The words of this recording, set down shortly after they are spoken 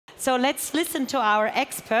So let's listen to our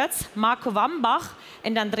experts, Marco Wambach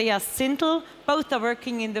and Andreas Zintel. Both are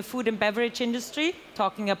working in the food and beverage industry,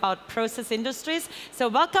 talking about process industries. So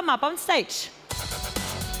welcome up on stage.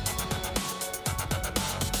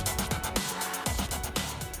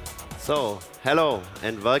 So, hello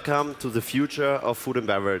and welcome to the future of food and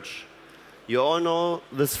beverage. You all know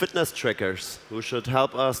these fitness trackers who should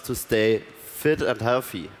help us to stay fit and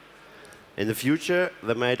healthy. In the future,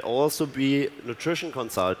 there might also be nutrition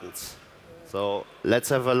consultants. So let's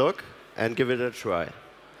have a look and give it a try.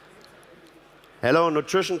 Hello,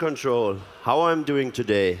 Nutrition Control. How I'm doing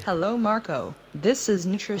today? Hello, Marco. This is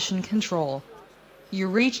Nutrition Control. You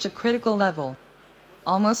reached a critical level.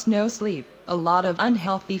 Almost no sleep, a lot of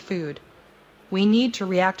unhealthy food. We need to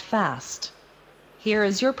react fast. Here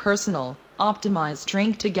is your personal, optimized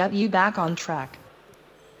drink to get you back on track.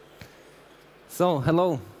 So,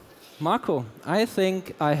 hello. Marco, I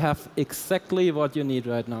think I have exactly what you need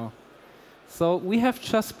right now. So we have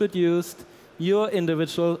just produced your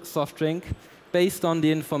individual soft drink based on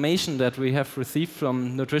the information that we have received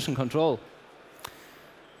from Nutrition Control.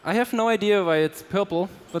 I have no idea why it's purple,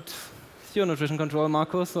 but it's your Nutrition Control,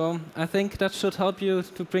 Marco, so I think that should help you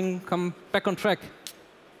to come back on track.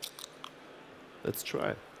 Let's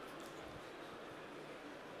try.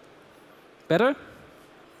 Better?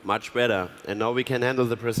 Much better. And now we can handle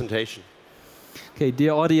the presentation. Okay,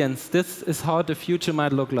 dear audience, this is how the future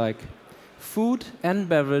might look like. Food and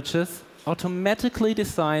beverages automatically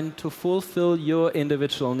designed to fulfill your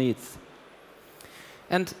individual needs.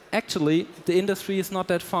 And actually, the industry is not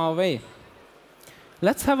that far away.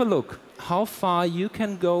 Let's have a look how far you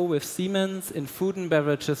can go with Siemens in food and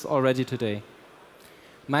beverages already today.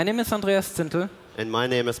 My name is Andreas Zintel. And my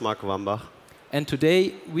name is Marco Wambach. And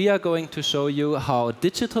today we are going to show you how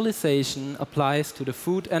digitalization applies to the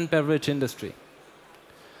food and beverage industry.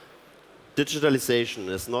 Digitalization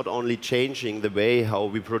is not only changing the way how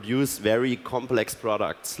we produce very complex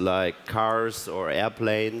products like cars or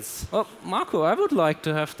airplanes. Well, Marco, I would like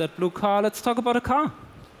to have that blue car. Let's talk about a car.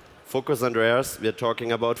 Focus, Andreas. We're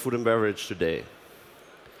talking about food and beverage today.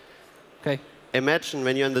 Okay. Imagine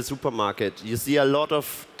when you're in the supermarket, you see a lot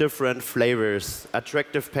of different flavors,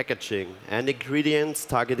 attractive packaging, and ingredients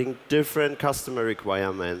targeting different customer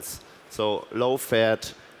requirements. So low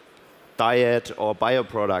fat, diet, or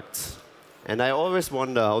bioproducts. And I always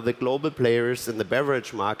wonder how the global players in the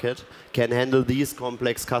beverage market can handle these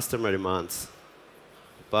complex customer demands.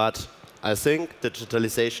 But I think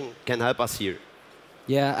digitalization can help us here.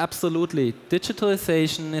 Yeah, absolutely.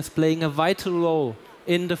 Digitalization is playing a vital role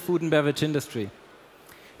in the food and beverage industry.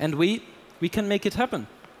 And we can make it happen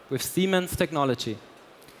with Siemens technology.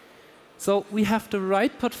 So we have the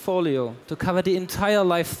right portfolio to cover the entire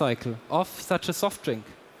life cycle of such a soft drink,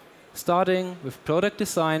 starting with product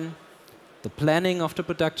design, the planning of the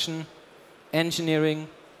production, engineering,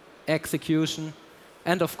 execution,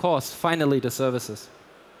 and of course, finally, the services.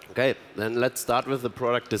 Okay, then let's start with the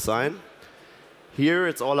product design. Here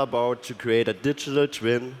it's all about to create a digital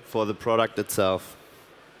twin for the product itself.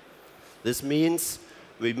 This means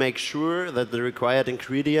we make sure that the required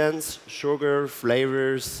ingredients, sugar,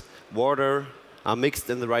 flavors, water, are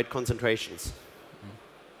mixed in the right concentrations.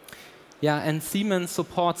 Yeah, and Siemens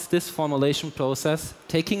supports this formulation process,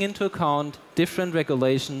 taking into account different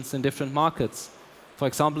regulations in different markets. For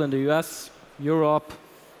example, in the US, Europe,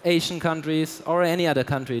 Asian countries, or any other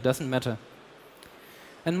country, it doesn't matter.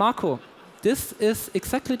 And Marco, this is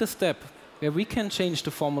exactly the step where we can change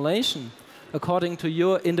the formulation according to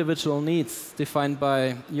your individual needs defined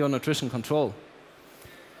by your Nutrition Control.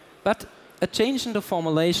 But a change in the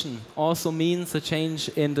formulation also means a change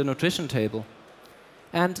in the nutrition table.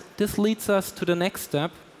 And this leads us to the next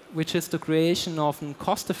step, which is the creation of a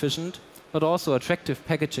cost-efficient but also attractive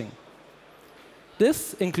packaging.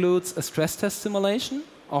 This includes a stress test simulation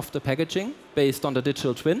of the packaging based on the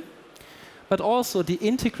digital twin, but also the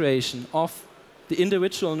integration of the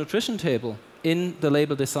individual nutrition table in the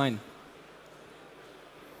label design.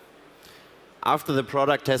 After the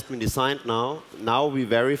product has been designed now we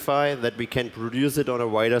verify that we can produce it on a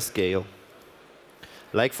wider scale.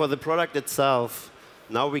 Like for the product itself,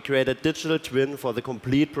 now we create a digital twin for the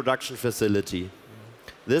complete production facility.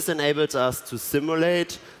 This enables us to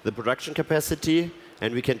simulate the production capacity,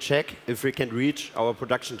 and we can check if we can reach our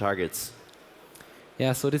production targets.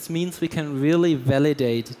 Yeah, so this means we can really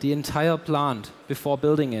validate the entire plant before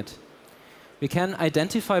building it. We can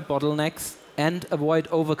identify bottlenecks and avoid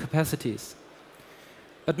overcapacities.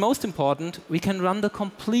 But most important, we can run the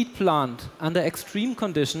complete plant under extreme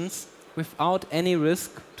conditions without any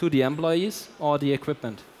risk to the employees or the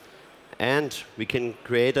equipment. And we can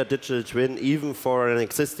create a digital twin even for an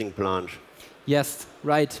existing plant. Yes,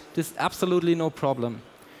 right. This is absolutely no problem.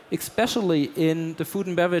 Especially in the food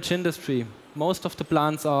and beverage industry, most of the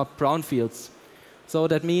plants are brownfields. So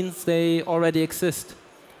that means they already exist.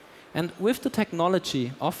 And with the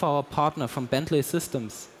technology of our partner from Bentley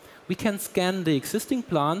Systems, we can scan the existing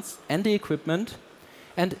plants and the equipment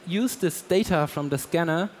and use this data from the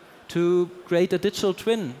scanner to create a digital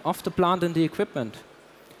twin of the plant and the equipment.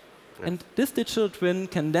 And this digital twin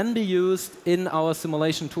can then be used in our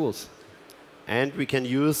simulation tools. And we can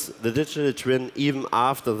use the digital twin even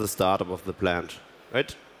after the startup of the plant,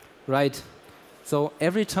 right? Right. So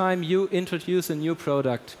every time you introduce a new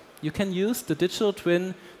product, you can use the digital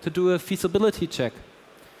twin to do a feasibility check.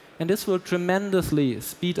 And this will tremendously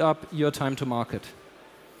speed up your time to market.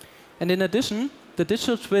 And in addition, the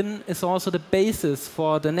digital twin is also the basis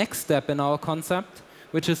for the next step in our concept,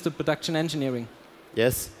 which is the production engineering.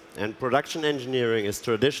 Yes, and production engineering is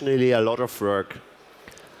traditionally a lot of work.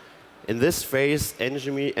 In this phase,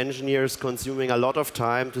 engineers consuming a lot of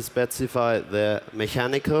time to specify the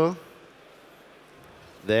mechanical,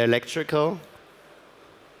 the electrical,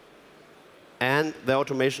 and the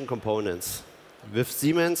automation components. With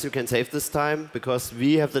Siemens, you can save this time because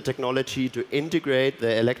we have the technology to integrate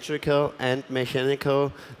the electrical and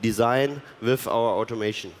mechanical design with our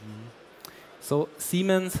automation. So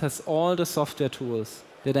Siemens has all the software tools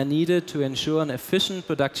that are needed to ensure an efficient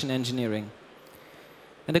production engineering.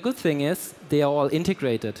 And the good thing is they are all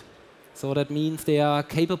integrated. So that means they are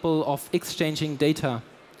capable of exchanging data.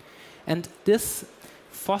 And this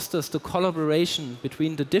fosters the collaboration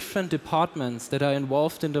between the different departments that are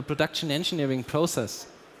involved in the production engineering process.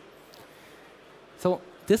 So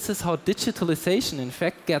this is how digitalization, in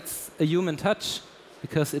fact, gets a human touch,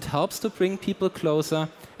 because it helps to bring people closer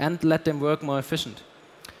and let them work more efficient.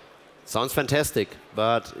 Sounds fantastic,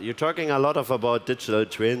 but you're talking a lot about digital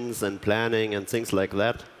twins and planning and things like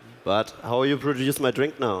that. But how will you produce my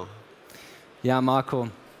drink now? Yeah,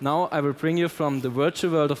 Marco. Now I will bring you from the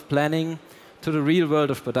virtual world of planning to the real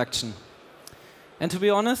world of production. And to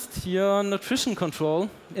be honest, your nutrition control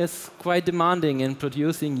is quite demanding in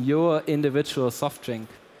producing your individual soft drink.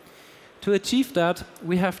 To achieve that,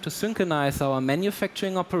 we have to synchronize our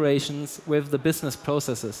manufacturing operations with the business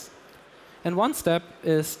processes. And one step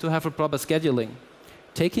is to have a proper scheduling,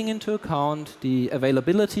 taking into account the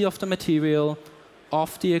availability of the material,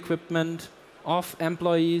 of the equipment, of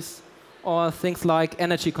employees, or things like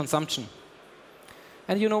energy consumption.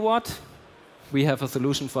 And you know what? We have a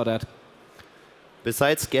solution for that.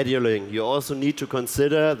 Besides scheduling, you also need to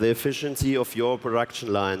consider the efficiency of your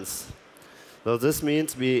production lines. So this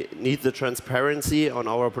means we need the transparency on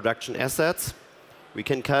our production assets. We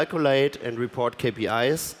can calculate and report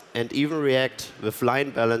KPIs and even react with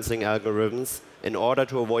line balancing algorithms in order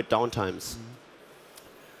to avoid downtimes.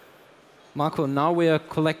 Marco, now we are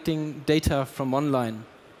collecting data from online.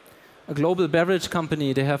 A global beverage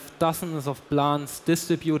company, they have dozens of plants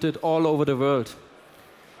distributed all over the world.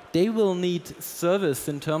 They will need service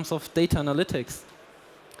in terms of data analytics.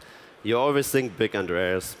 You always think big,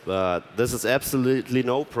 Andreas, but this is absolutely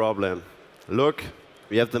no problem. Look,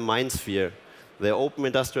 we have the MindSphere, the open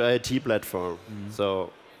industrial IoT platform,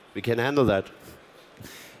 so we can handle that.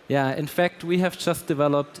 Yeah, in fact, we have just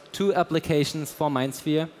developed 2 applications for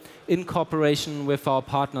MindSphere in cooperation with our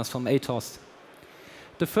partners from Atos.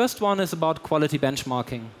 The first one is about quality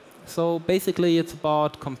benchmarking. So basically, it's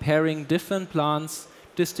about comparing different plants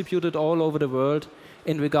distributed all over the world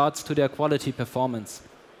in regards to their quality performance.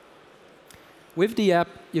 With the app,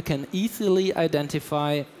 you can easily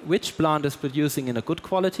identify which plant is producing in a good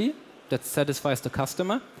quality that satisfies the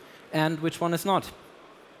customer and which one is not.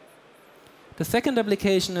 The second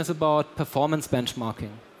application is about performance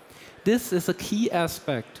benchmarking. This is a key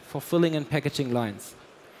aspect for filling and packaging lines.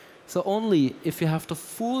 So only if you have the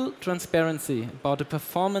full transparency about the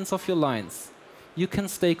performance of your lines, you can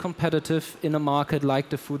stay competitive in a market like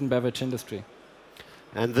the food and beverage industry.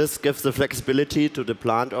 And this gives the flexibility to the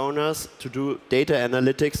plant owners to do data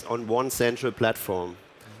analytics on one central platform.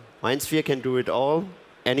 MindSphere can do it all,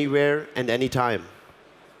 anywhere and anytime.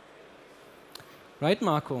 Right,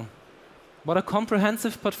 Marco? What a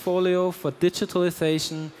comprehensive portfolio for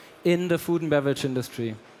digitalization in the food and beverage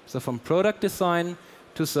industry. So from product design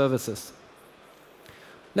to services.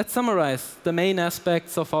 Let's summarize the main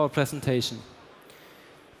aspects of our presentation.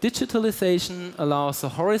 Digitalization allows a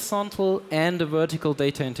horizontal and a vertical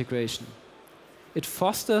data integration. It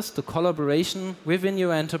fosters the collaboration within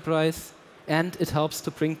your enterprise, and it helps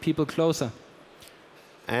to bring people closer.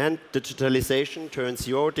 And digitalization turns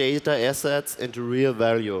your data assets into real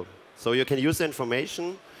value. So you can use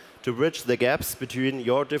information to bridge the gaps between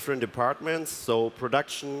your different departments, so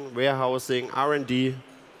production, warehousing, R&D,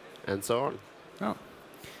 and so on. Oh.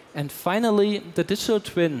 And finally, the digital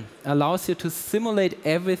twin allows you to simulate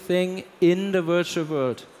everything in the virtual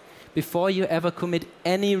world before you ever commit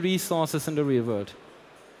any resources in the real world.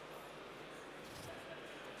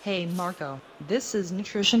 Hey Marco, this is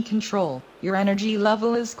nutrition control. Your energy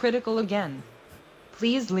level is critical again.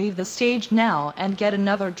 Please leave the stage now and get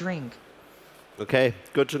another drink. Okay,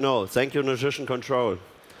 good to know. Thank you, Nutrition Control.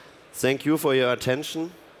 Thank you for your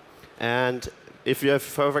attention. And if you have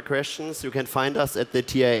further questions, you can find us at the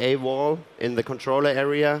TIA wall in the controller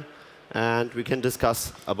area, and we can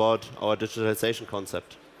discuss about our digitalization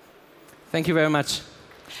concept. Thank you very much.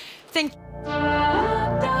 Thank you.